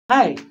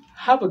Hi,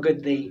 have a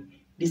good day.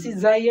 This is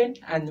Zion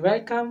and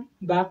welcome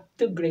back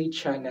to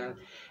Greychannel.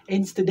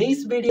 In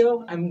today's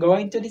video, I'm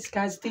going to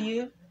discuss to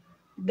you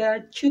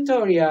the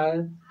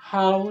tutorial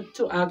how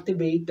to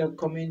activate the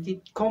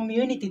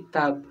community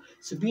tab.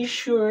 So be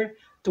sure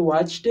to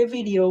watch the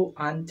video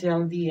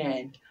until the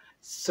end.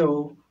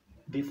 So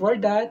before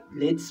that,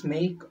 let's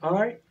make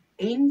our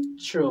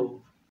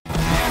intro.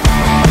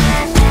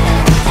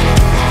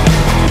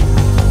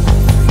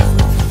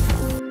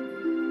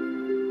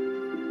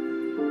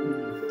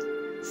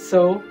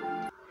 So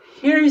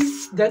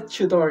here's the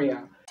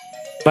tutorial.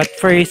 But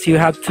first, you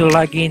have to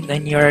log in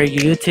on your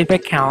YouTube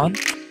account.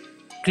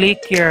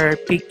 Click your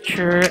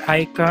picture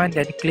icon,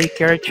 then click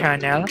your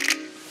channel.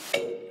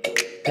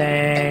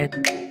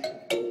 Then,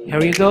 here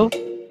you go.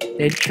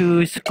 Then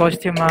choose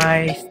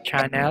Customize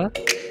Channel.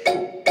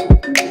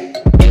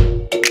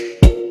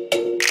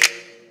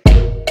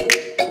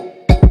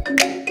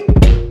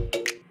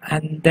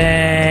 And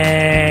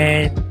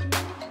then,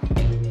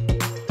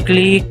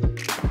 click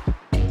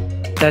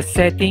the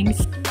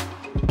settings,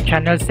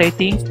 channel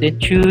settings. Then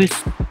choose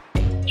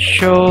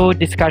Show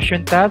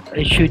Discussion tab.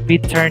 It should be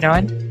turned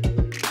on.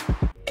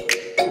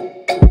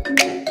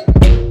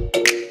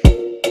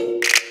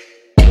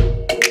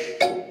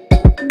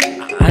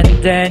 And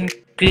then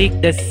click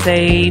the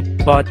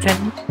save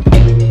button.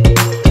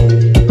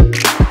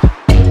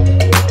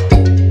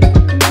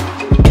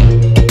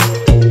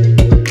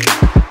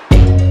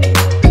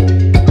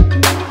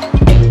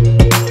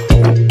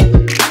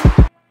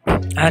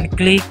 And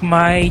click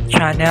my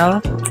channel.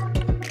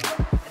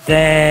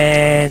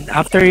 Then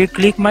after you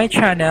click my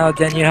channel,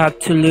 then you have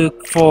to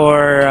look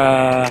for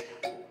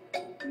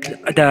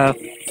the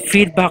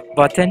feedback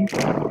button.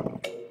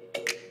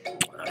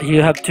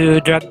 You have to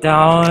drag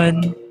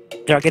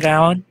it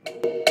down,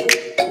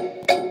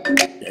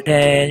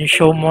 then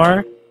show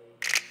more,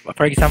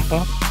 for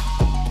example.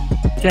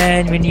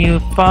 Then when you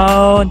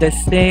found the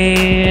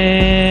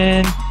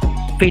same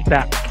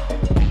feedback,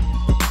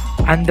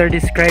 under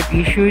describe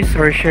issues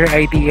or share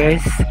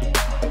ideas,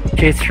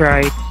 just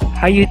write,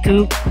 "Hi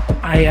YouTube,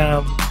 I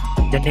am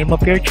the name of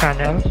your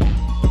channel.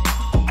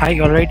 I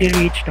already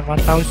reached the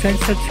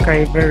 1000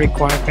 subscriber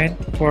requirement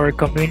for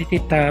community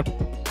tab.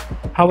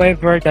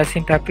 However,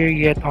 doesn't appear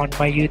yet on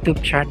my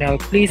YouTube channel.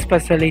 Please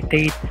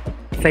facilitate.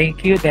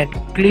 Thank you." Then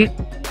click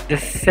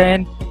the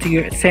send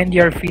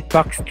your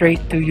feedback straight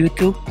to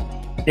YouTube.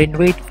 Then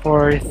wait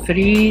for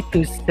 3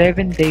 to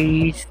 7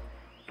 days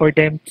for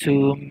them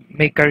to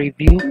make a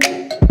review.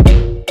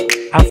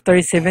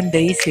 After 7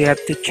 days, you have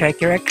to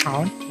check your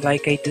account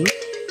like I do.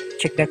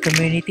 Check the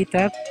community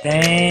tab.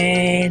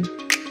 Then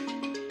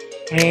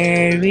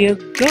here we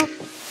go.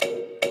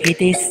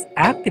 It is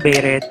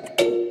activated.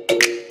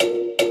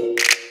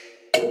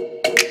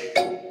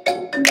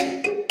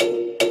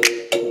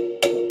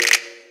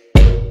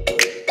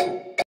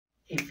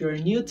 If you're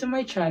new to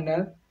my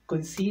channel,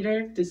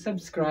 consider to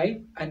subscribe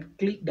and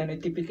click the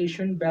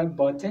notification bell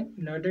button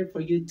in order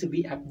for you to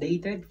be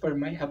updated for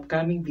my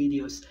upcoming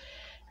videos.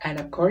 And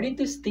according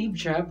to Steve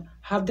Jobs,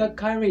 have the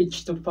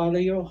courage to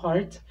follow your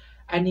heart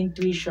and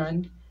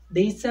intuition.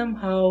 They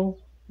somehow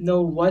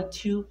know what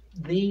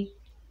they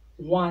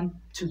want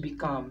to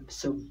become.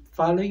 So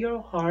follow your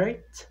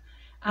heart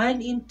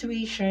and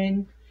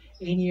intuition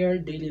in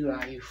your daily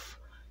life.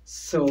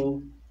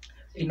 So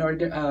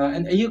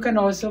and you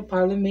can also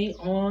follow me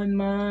on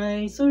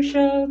my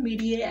social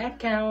media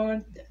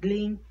account,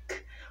 link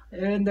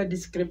in the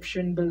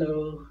description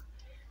below.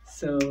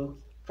 So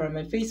for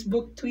my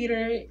Facebook,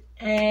 Twitter,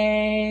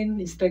 and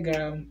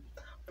Instagram,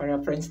 para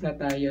friends na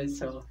tayo.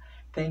 So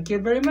thank you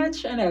very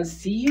much and I'll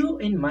see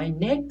you in my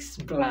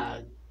next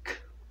vlog.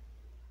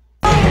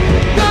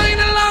 Going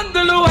along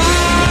the